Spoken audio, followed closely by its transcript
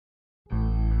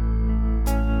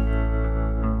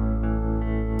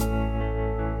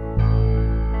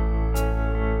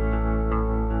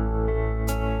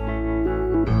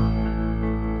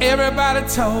Everybody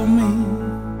told me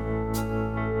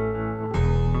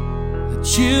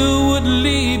that you would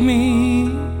leave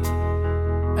me,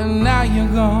 and now you're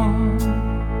gone.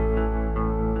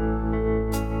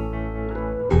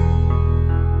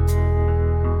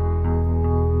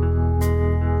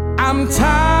 I'm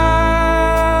tired,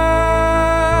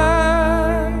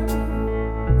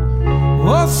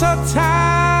 oh so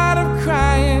tired of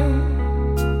crying.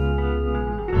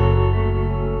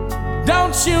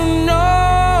 Don't you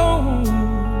know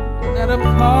that a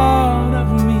part of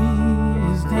me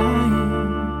is dying?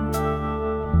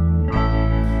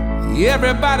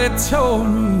 Everybody told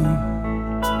me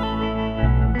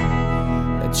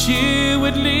that you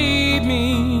would leave me,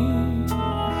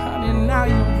 honey, now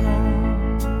you're gone.